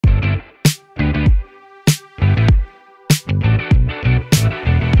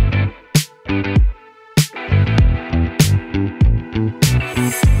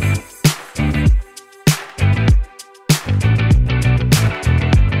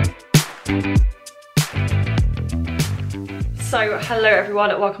So hello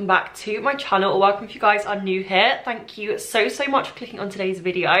everyone, welcome back to my channel, or welcome if you guys are new here. Thank you so much for clicking on today's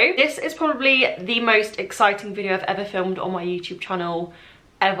video. This is probably the most exciting video I've ever filmed on my YouTube channel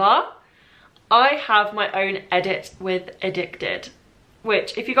ever. I have my own edit with Edikted,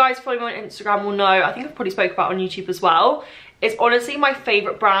 which if you guys follow me on Instagram will know, I think I've probably spoke about on YouTube as well. It's honestly my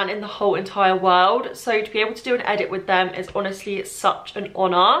favourite brand in the whole entire world, so to be able to do an edit with them is honestly such an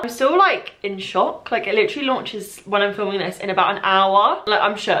honour. I'm still like in shock, like it literally launches when I'm filming this in about an hour. Like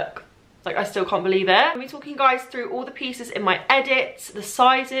I'm shook, like I still can't believe it. I'm going to be talking guys through all the pieces in my edits, the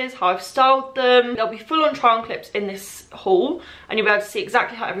sizes, how I've styled them. There'll be full on try on clips in this haul and you'll be able to see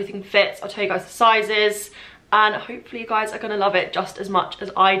exactly how everything fits. I'll tell you guys the sizes, and hopefully you guys are going to love it just as much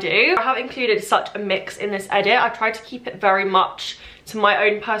as I do. I have included such a mix in this edit. I tried to keep it very much to my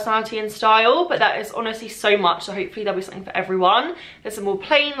own personality and style, but that is honestly so much, so hopefully there'll be something for everyone. There's some more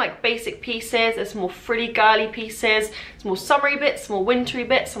plain, like basic pieces, there's some more frilly girly pieces, some more summery bits, some more wintry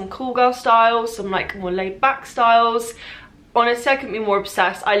bits, some cool girl styles, some like more laid back styles. Honestly, I couldn't be more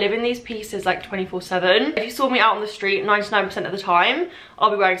obsessed. I live in these pieces like 24/7. If you saw me out on the street, 99% of the time, I'll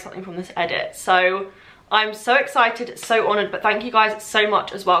be wearing something from this edit. So I'm so excited, so honoured, but thank you guys so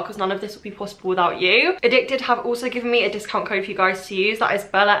much as well, because none of this would be possible without you. Edikted have also given me a discount code for you guys to use. That is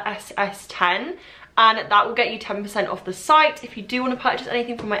BellaSS10, and that will get you 10% off the site. If you do want to purchase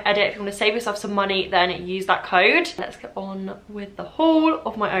anything from my edit, if you want to save yourself some money, then use that code. Let's get on with the haul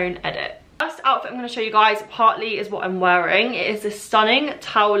of my own edit. First outfit I'm going to show you guys partly is what I'm wearing. It is this stunning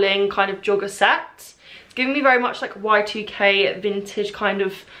toweling kind of jogger set. It's giving me very much like Y2K vintage kind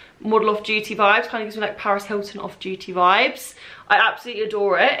of model off-duty vibes, kind of gives me like Paris Hilton off-duty vibes. I absolutely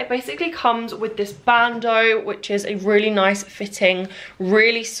adore it. It basically comes with this bandeau, which is a really nice fitting,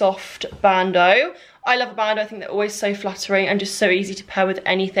 really soft bandeau. I love a bandeau. I think they're always so flattering and just so easy to pair with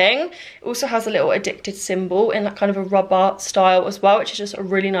anything. It also has a little Edikted symbol in that kind of a rubber style as well, which is just a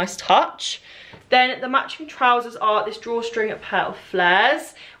really nice touch. Then the matching trousers are this drawstring pair of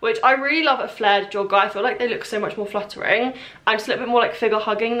flares, which I really love a flared jogger. I feel like they look so much more flattering and just a little bit more like figure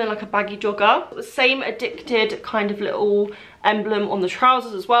hugging than like a baggy jogger. The same Edikted kind of little emblem on the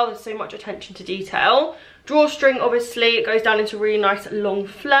trousers as well. There's so much attention to detail. Drawstring, obviously, it goes down into a really nice long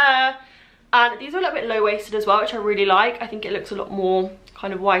flare. And these are a little bit low-waisted as well, which I really like. I think it looks a lot more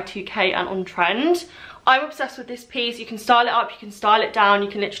kind of Y2K and on trend. I'm obsessed with this piece. You can style it up, you can style it down, you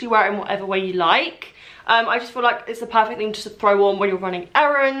can literally wear it in whatever way you like. I just feel like it's the perfect thing to throw on when you're running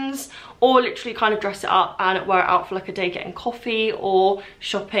errands, or literally kind of dress it up and wear it out for like a day getting coffee or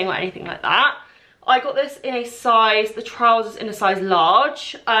shopping or anything like that. I got this in a size, the trousers in a size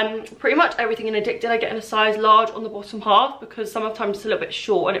large. Pretty much everything in Edikted I get in a size large on the bottom half, because sometimes it's a little bit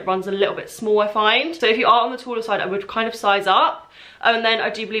short and it runs a little bit small, I find. So if you are on the taller side, I would kind of size up. And then I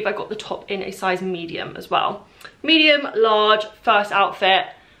do believe I got the top in a size medium as well. Medium, large, first outfit.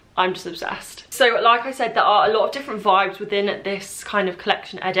 I'm just obsessed. So like I said, there are a lot of different vibes within this kind of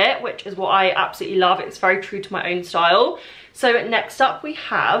collection edit, which is what I absolutely love. It's very true to my own style. So next up we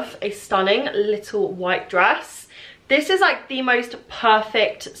have a stunning little white dress. This is like the most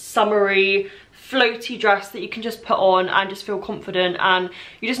perfect summery floaty dress that you can just put on and just feel confident, and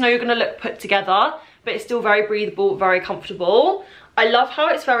you just know you're gonna look put together, but it's still very breathable, very comfortable. I love how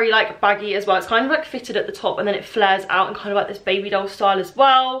it's very like baggy as well. It's kind of like fitted at the top and then it flares out in kind of like this baby doll style as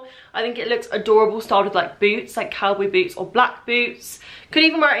well. I think it looks adorable styled with like boots, like cowboy boots or black boots. Could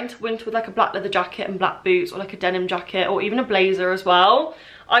even wear it into winter with like a black leather jacket and black boots, or like a denim jacket, or even a blazer as well.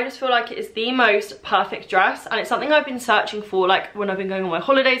 I just feel like it is the most perfect dress, and it's something I've been searching for like when I've been going on my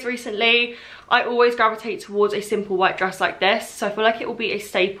holidays recently. I always gravitate towards a simple white dress like this, so I feel like it will be a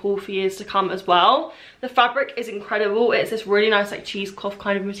staple for years to come as well. The fabric is incredible. It's this really nice like cheesecloth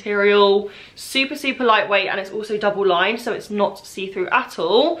kind of material, super lightweight, and it's also double lined, so it's not see-through at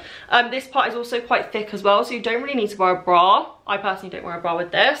all. This part is also quite thick as well, so you don't really need to wear a bra. I personally don't wear a bra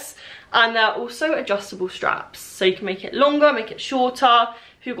with this. And there are also adjustable straps, so you can make it longer, make it shorter.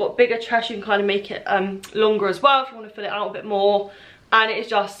 If you've got bigger chest, you can kind of make it longer as well if you want to fill it out a bit more. And it is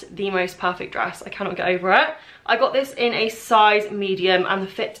just the most perfect dress. I cannot get over it. I got this in a size medium and the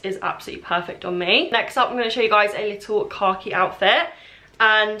fit is absolutely perfect on me. Next up, I'm going to show you guys a little khaki outfit.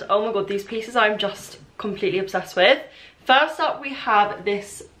 And oh my god, these pieces I'm just completely obsessed with. First up, we have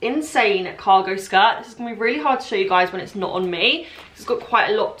this insane cargo skirt. This is going to be really hard to show you guys when it's not on me. It's got quite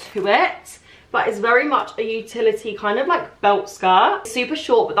a lot to it, but it's very much a utility kind of like belt skirt. It's super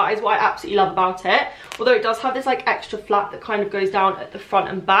short, but that is what I absolutely love about it. Although it does have this like extra flap that kind of goes down at the front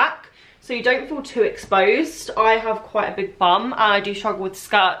and back, so you don't feel too exposed. I have quite a big bum and I do struggle with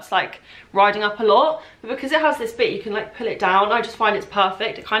skirts like riding up a lot, but because it has this bit you can like pull it down, I just find it's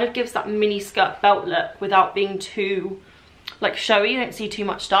perfect. It kind of gives that mini skirt belt look without being too like showy, you don't see too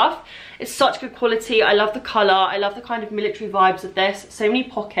much stuff. It's such good quality. I love the colour, I love the kind of military vibes of this. So many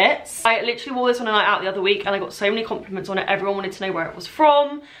pockets. I literally wore this on a night out the other week and I got so many compliments on it. Everyone wanted to know where it was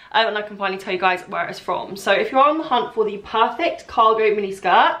from, and I can finally tell you guys where it's from. So if you're on the hunt for the perfect cargo mini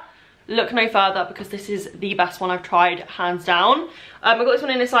skirt, look no further, because this is the best one I've tried, hands down. I got this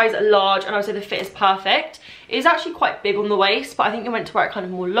one in a size large and I would say the fit is perfect. It is actually quite big on the waist, but I think you're meant to wear it kind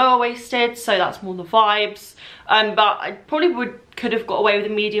of more lower waisted, so that's more the vibes. But I probably could have got away with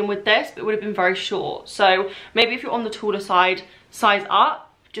a medium with this, but it would have been very short. So maybe if you're on the taller side, size up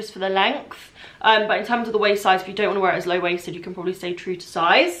just for the length. But in terms of the waist size, if you don't want to wear it as low-waisted, you can probably stay true to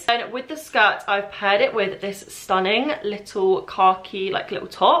size. And with the skirt, I've paired it with this stunning little khaki, like little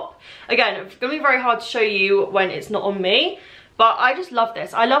top. Again, it's going to be very hard to show you when it's not on me, but I just love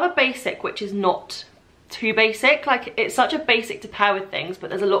this. I love a basic which is not too basic. Like, it's such a basic to pair with things, but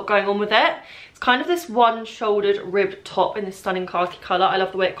there's a lot going on with it. It's kind of this one-shouldered ribbed top in this stunning khaki colour. I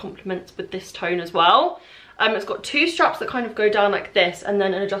love the way it complements with this tone as well. It's got two straps that kind of go down like this, and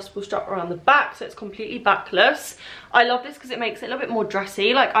then an adjustable strap around the back, so it's completely backless. I love this because it makes it a little bit more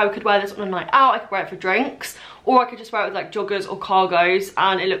dressy. Like, I could wear this on a night out, I could wear it for drinks, or I could just wear it with like joggers or cargos,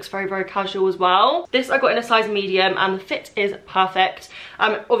 and it looks very, very casual as well. This I got in a size medium and the fit is perfect.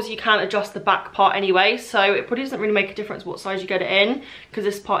 Obviously you can adjust the back part anyway, so it probably doesn't really make a difference what size you get it in, because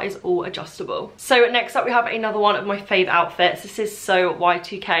this part is all adjustable. So next up we have another one of my fave outfits. This is so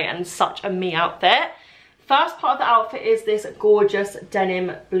Y2K and such a me outfit. First part of the outfit is this gorgeous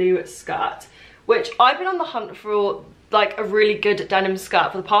denim blue skirt, which I've been on the hunt for like a really good denim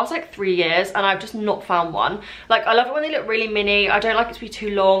skirt for the past like 3 years, and I've just not found one. Like, I love it when they look really mini. I don't like it to be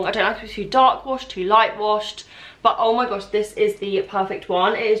too long. I don't like it to be too dark washed, too light washed. But oh my gosh, this is the perfect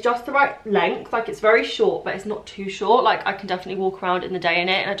one. It is just the right length. Like, it's very short, but it's not too short. Like, I can definitely walk around in the day in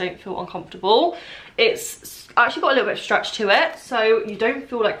it and I don't feel uncomfortable. It's actually got a little bit of stretch to it, so you don't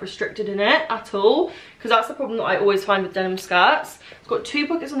feel like restricted in it at all, because that's the problem that I always find with denim skirts. It's got two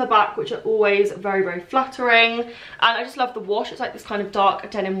pockets on the back, which are always very, very flattering. And I just love the wash. It's like this kind of dark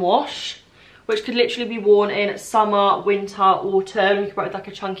denim wash, which could literally be worn in summer, winter, autumn. You could wear it with like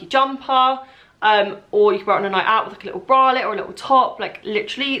a chunky jumper. Or you can wear it on a night out with like a little bralette or a little top. Like,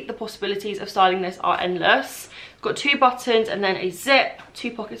 literally the possibilities of styling this are endless. It's got two buttons and then a zip, two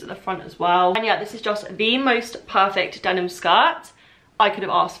pockets at the front as well. And yeah, this is just the most perfect denim skirt I could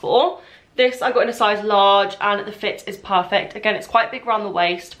have asked for. This I got in a size large and the fit is perfect. Again, it's quite big around the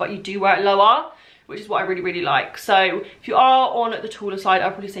waist, but you do wear it lower, which is what I really, really like. So if you are on the taller side,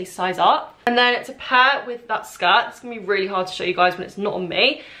 I'd probably say size up. And then to pair with that skirt, it's gonna be really hard to show you guys when it's not on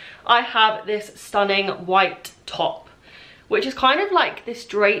me, I have this stunning white top, which is kind of like this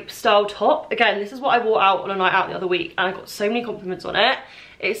drape style top. Again, this is what I wore out on a night out the other week and I got so many compliments on it.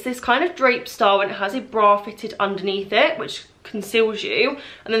 It's this kind of drape style and it has a bra fitted underneath it, which conceals you.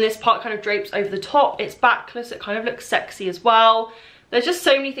 And then this part kind of drapes over the top. It's backless, it kind of looks sexy as well. There's just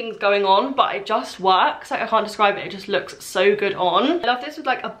so many things going on, but it just works. Like, I can't describe it, it just looks so good on. I love this with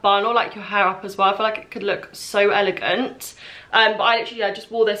like a bun or like your hair up as well. I feel like it could look so elegant. But I literally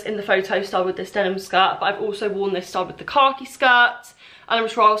just wore this in the photo style with this denim skirt, but I've also worn this style with the khaki skirt, and I'm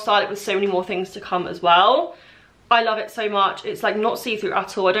sure I'll style it with so many more things to come as well. I love it so much. It's like not see-through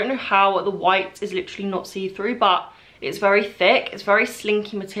at all. I don't know how the white is literally not see-through, but it's very thick. It's very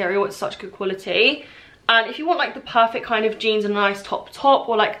slinky material. It's such good quality. And if you want like the perfect kind of jeans and a nice top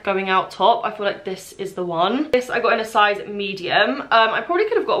or like going out top, I feel like this is the one. This I got in a size medium. I probably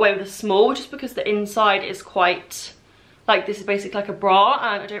could have got away with a small just because the inside is quite, like, this is basically like a bra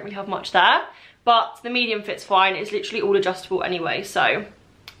and I don't really have much there. But the medium fits fine. It's literally all adjustable anyway, so it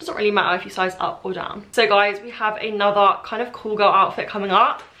doesn't really matter if you size up or down. So guys, we have another kind of cool girl outfit coming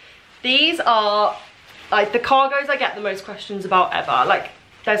up. These are like the cargos I get the most questions about ever. Like,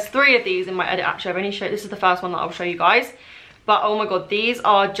 there's 3 of these in my edit actually. I've only showed, this is the first one that I'll show you guys. But oh my god, these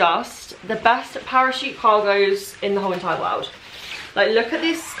are just the best parachute cargos in the whole entire world. Like, look at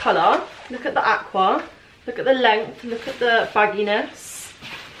this colour, look at the aqua, look at the length, look at the bagginess.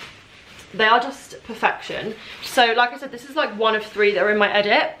 They are just perfection. So like I said, this is like one of 3 that are in my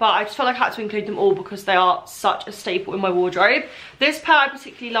edit, but I just felt like I had to include them all because they are such a staple in my wardrobe. This pair I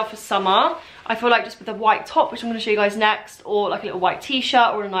particularly love for summer. I feel like just with a white top, which I'm going to show you guys next, or like a little white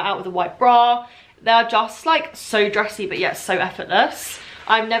t-shirt or a night out with a white bra, they're just like so dressy but yet so effortless.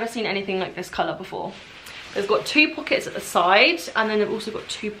 I've never seen anything like this colour before. It's got 2 pockets at the side, and then they've also got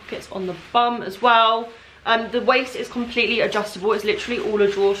 2 pockets on the bum as well. The waist is completely adjustable. It's literally all a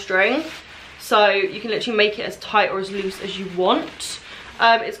drawstring, so you can literally make it as tight or as loose as you want.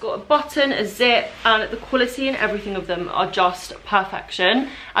 It's got a button, a zip, and the quality and everything of them are just perfection.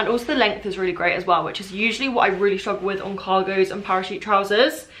 And also the length is really great as well, which is usually what I really struggle with on cargos and parachute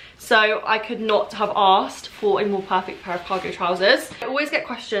trousers. So I could not have asked for a more perfect pair of cargo trousers. I always get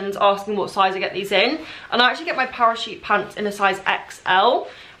questions asking what size I get these in, and I actually get my parachute pants in a size XL,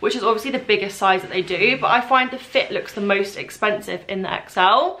 which is obviously the biggest size that they do, but I find the fit looks the most expensive in the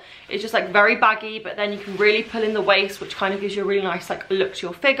XL. It's just like very baggy, but then you can really pull in the waist, which kind of gives you a really nice like look to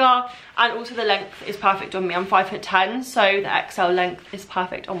your figure. And also the length is perfect on me. I'm 5'10", so the XL length is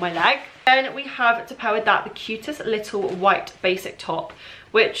perfect on my leg. Then we have, to pair with that, the cutest little white basic top,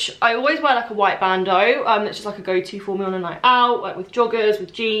 which I always wear like a white bandeau. It's just like a go-to for me on a night out, like with joggers,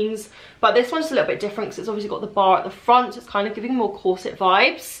 with jeans. But this one's a little bit different because it's obviously got the bar at the front, so it's kind of giving more corset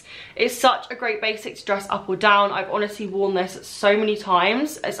vibes. It's such a great basic to dress up or down. I've honestly worn this so many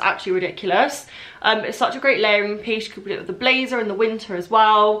times. It's actually ridiculous. It's such a great layering piece. You could put it with the blazer in the winter as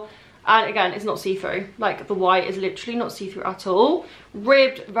well. And again, it's not see-through. Like, the white is literally not see-through at all.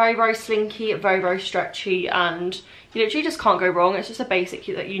 Ribbed, very, very slinky, very, very stretchy, and you literally just can't go wrong. It's just a basic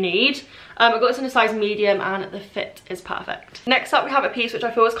that you need. I got this in a size medium, and the fit is perfect. Next up, we have a piece which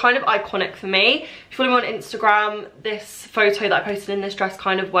I feel is kind of iconic for me. If you follow me on Instagram, this photo that I posted in this dress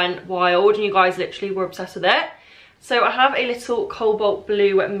kind of went wild, and you guys literally were obsessed with it. So I have a little cobalt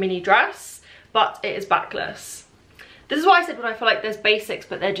blue mini dress, but it is backless. This is what I said when I feel like there's basics,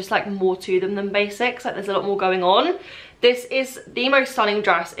 but they're just like more to them than basics. Like, there's a lot more going on. This is the most stunning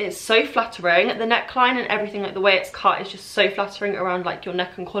dress. It's so flattering. The neckline and everything, like the way it's cut, is just so flattering around like your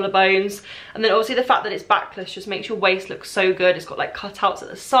neck and collarbones. And then obviously the fact that it's backless just makes your waist look so good. It's got like cutouts at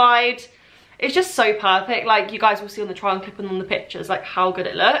the side. It's just so perfect. Like, you guys will see on the try on clip and on the pictures like how good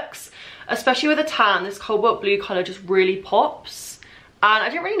it looks. Especially with a tan, this cobalt blue colour just really pops. And I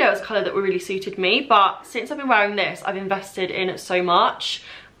didn't really know it was a colour that really suited me, but since I've been wearing this, I've invested in it so much,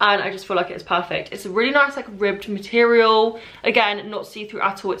 and I just feel like it's perfect. It's a really nice like ribbed material. Again, not see-through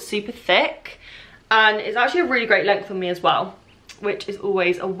at all. It's super thick, and it's actually a really great length on me as well, which is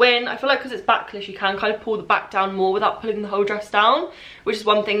always a win. I feel like because it's backless, you can kind of pull the back down more without pulling the whole dress down, which is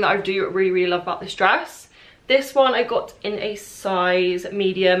one thing that I do really, really love about this dress. This one I got in a size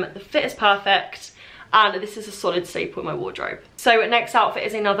medium. The fit is perfect. And this is a solid staple in my wardrobe. So next outfit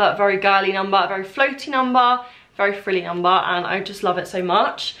is another very girly number, a very floaty number, very frilly number, and I just love it so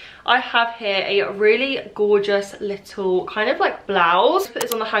much. I have here a really gorgeous little kind of like blouse. Put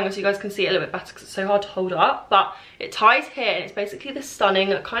this on the hanger so you guys can see it a little bit better because it's so hard to hold up, but it ties here, and it's basically this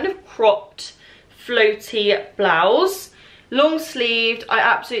stunning kind of cropped floaty blouse. Long sleeved. I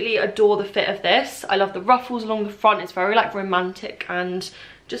absolutely adore the fit of this. I love the ruffles along the front. It's very like romantic and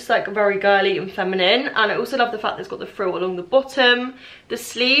just like very girly and feminine, and I also love the fact that it's got the frill along the bottom. The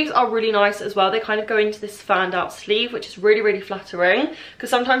sleeves are really nice as well. They kind of go into this fanned out sleeve, which is really, really flattering, because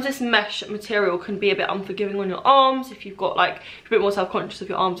sometimes this mesh material can be a bit unforgiving on your arms. If you've got like, if you're a bit more self-conscious of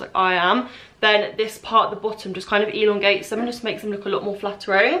your arms like I am, then this part at the bottom just kind of elongates them and just makes them look a lot more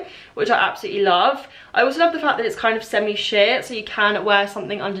flattering, which I absolutely love. I also love the fact that it's kind of semi-sheer, so you can wear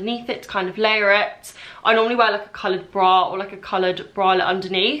something underneath it to kind of layer it. I normally wear like a coloured bra or like a coloured bralette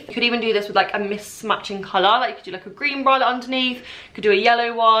underneath. You could even do this with like a mismatching colour, like you could do like a green bralette underneath, you could do a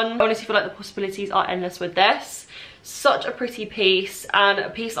yellow one. I honestly feel like the possibilities are endless with this. Such a pretty piece, and a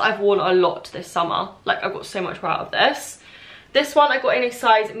piece that I've worn a lot this summer. Like, I've got so much wear out of this. This one I got in a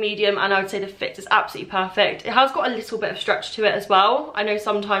size medium, and I would say the fit is absolutely perfect. It has got a little bit of stretch to it as well. I know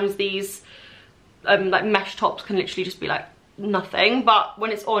sometimes these like mesh tops can literally just be like nothing, but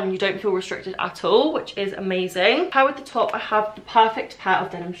when it's on you don't feel restricted at all, which is amazing. Pair with the top, I have the perfect pair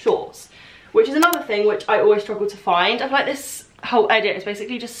of denim shorts, which is another thing which I always struggle to find. I feel like this whole edit has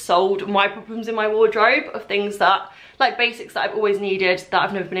basically just solved my problems in my wardrobe of things that, like basics that I've always needed that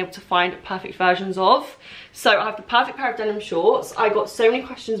I've never been able to find perfect versions of. So I have the perfect pair of denim shorts. I got so many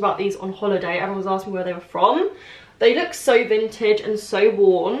questions about these on holiday. Everyone was asking where they were from. They look so vintage and so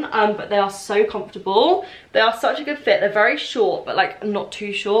worn, but they are so comfortable. They are such a good fit. They're very short, but like not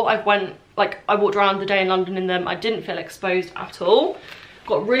too short. I walked around the day in London in them. I didn't feel exposed at all.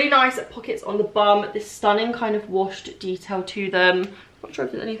 Got really nice pockets on the bum. This stunning kind of washed detail to them. Not sure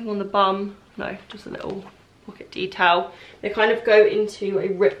if there's anything on the bum. No, just a little pocket detail. They kind of go into a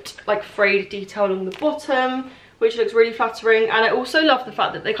ripped, like frayed detail along the bottom, which looks really flattering. And I also love the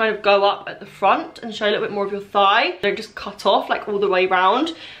fact that they kind of go up at the front and show a little bit more of your thigh. They don't just cut off like all the way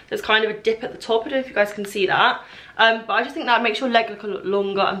round. There's kind of a dip at the top. I don't know if you guys can see that. But I just think that makes your leg look a lot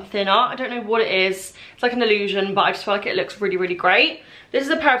longer and thinner. I don't know what it is. It's like an illusion, but I just feel like it looks really, really great. This is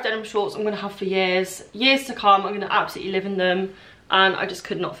a pair of denim shorts I'm going to have for years to come. I'm going to absolutely live in them. and I just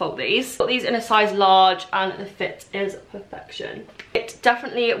could not fault these. Got these in a size large and the fit is perfection. It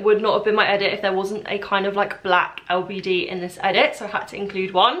definitely would not have been my edit if there wasn't a kind of like black LBD in this edit, so I had to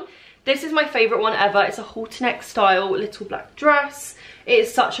include one. This is my favourite one ever. It's a halter neck style little black dress. It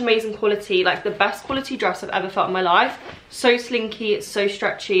is such amazing quality, like the best quality dress I've ever felt in my life. So slinky, it's so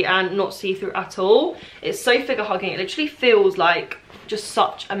stretchy and not see-through at all. It's so figure hugging. It literally feels like just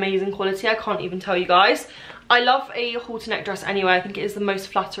such amazing quality. I can't even tell you guys. I love a halter neck dress anyway. I think it is the most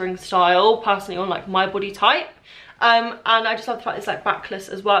flattering style personally on like my body type. And I just love the fact it's like backless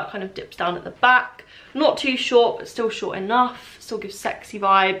as well. It kind of dips down at the back. Not too short, but still short enough. Still gives sexy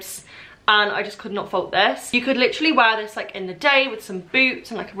vibes. And I just could not fault this. You could literally wear this like in the day with some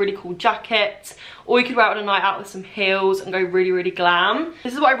boots and like a really cool jacket, or you could wear it on a night out with some heels and go really, really glam.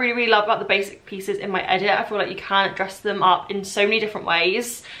 This is what I really, really love about the basic pieces in my edit. I feel like you can dress them up in so many different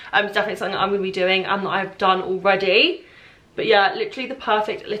ways. It's definitely something that I'm going to be doing and that I've done already. But yeah, literally the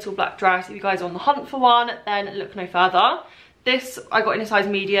perfect little black dress. If you guys are on the hunt for one, then look no further. This I got in a size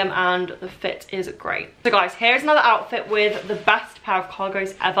medium and the fit is great. So guys, here's another outfit with the best pair of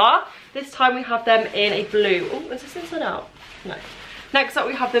cargos ever. This time we have them in a blue. Oh, is this inside out? No. Next up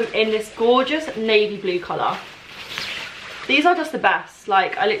we have them in this gorgeous navy blue colour. These are just the best.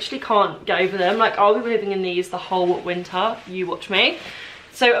 Like, I literally can't get over them. Like, I'll be living in these the whole winter. You watch me.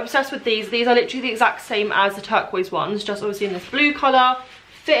 So obsessed with these. These are literally the exact same as the turquoise ones, just obviously in this blue colour.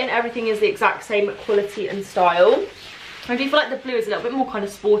 Fit and everything is the exact same quality and style. I do feel like the blue is a little bit more kind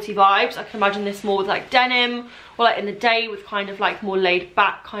of sporty vibes. I can imagine this more with like denim, or like in the day with kind of like more laid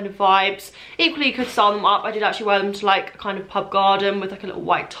back kind of vibes. Equally, you could style them up. I did actually wear them to like a kind of pub garden with like a little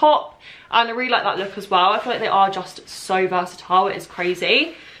white top, and I really like that look as well. I feel like they are just so versatile. It is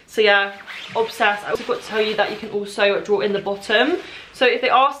crazy. So yeah, obsessed. I also got to tell you that you can also draw in the bottom. So if they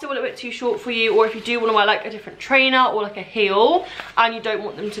are still a little bit too short for you, or if you do want to wear like a different trainer or like a heel and you don't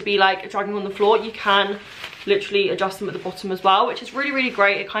want them to be like dragging on the floor, you can literally adjust them at the bottom as well, which is really, really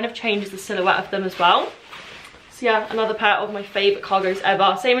great. It kind of changes the silhouette of them as well. So yeah, another pair of my favourite cargos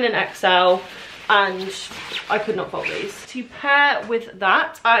ever. Same in an XL, and I could not fault these. To pair with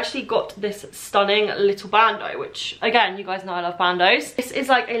that, I actually got this stunning little bandeau, which again, you guys know I love bandeaus. This is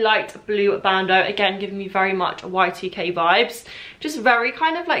like a light blue bandeau, again giving me very much Y2K vibes. Just very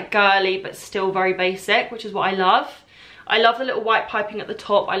kind of like girly, but still very basic, which is what I love. I love the little white piping at the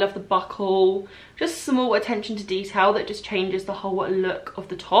top. I love the buckle. Just small attention to detail that just changes the whole look of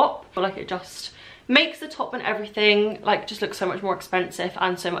the top. I feel like it just makes the top and everything like just look so much more expensive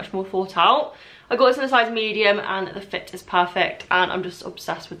and so much more thought out. I got this in a size medium and the fit is perfect, and I'm just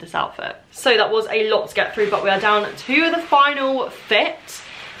obsessed with this outfit. So that was a lot to get through, but we are down to the final fit.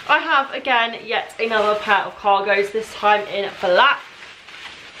 I have again yet another pair of cargos, this time in black.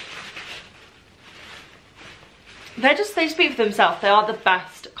 They speak for themselves. They are the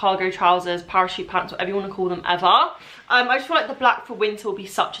best cargo trousers, parachute pants, whatever you want to call them ever. I just feel like the black for winter will be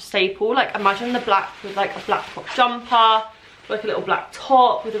such a staple. Like, imagine the black with like a black top jumper, like a little black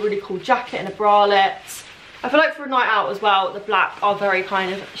top with a really cool jacket and a bralette. I feel like for a night out as well, the black are very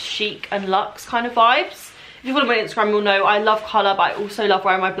kind of chic and luxe kind of vibes. If you follow me on Instagram, you'll know I love colour, but I also love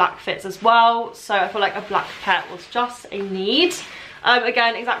wearing my black fits as well. So I feel like a black pair was just a need.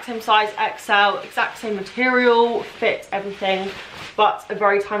 Again, exact same size, XL, exact same material, fit, everything, but a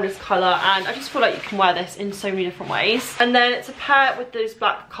very timeless colour, and I just feel like you can wear this in so many different ways. And then to pair with those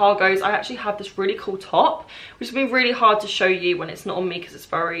black cargos, I actually have this really cool top, which has been really hard to show you when it's not on me because it's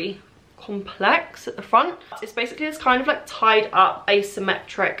very complex at the front. It's basically this kind of like tied up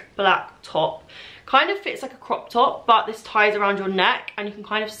asymmetric black top. Kind of fits like a crop top, but this ties around your neck and you can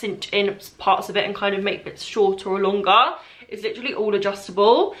kind of cinch in parts of it and kind of make bits shorter or longer. It's literally all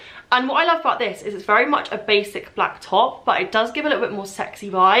adjustable, and what I love about this is it's very much a basic black top, but it does give a little bit more sexy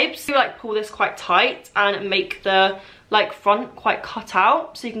vibes. You like pull this quite tight and make the like front quite cut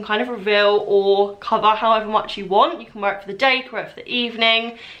out, so you can kind of reveal or cover however much you want. You can wear it for the day, you can wear it for the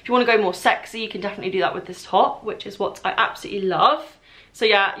evening. If you want to go more sexy, you can definitely do that with this top, which is what I absolutely love. So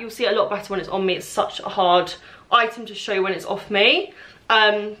yeah, you'll see it a lot better when it's on me. It's such a hard item to show when it's off me,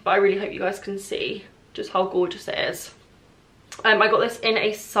 but I really hope you guys can see just how gorgeous it is. I got this in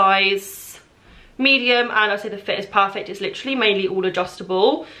a size medium, and I say the fit is perfect. It's literally mainly all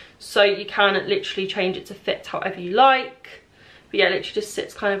adjustable, so you can literally change it to fit however you like. But yeah, it literally just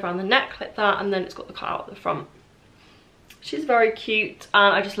sits kind of around the neck like that, and then it's got the cutout at the front. She's very cute,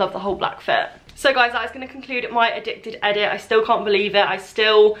 and I just love the whole black fit. So guys, that is going to conclude my Edikted edit. I still can't believe it. I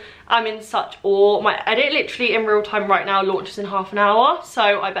still am in such awe. My edit literally in real time right now launches in half an hour,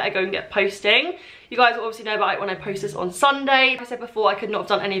 so I better go and get posting. You guys will obviously know about it when I post this on Sunday. Like I said before, I could not have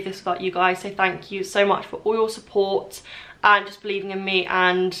done any of this without you guys, so thank you so much for all your support and just believing in me,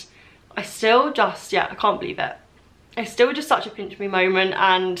 and I still just, yeah, I can't believe it. It's still just such a pinch me moment,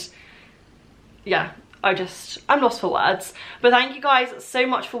 and yeah, I'm lost for words. But thank you guys so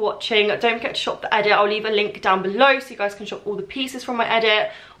much for watching. Don't forget to shop the edit. I'll leave a link down below so you guys can shop all the pieces from my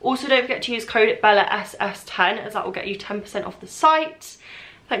edit. Also, don't forget to use code BellaSS10 as that will get you 10% off the site.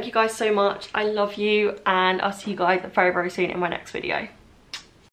 Thank you guys so much. I love you, and I'll see you guys very, very soon in my next video.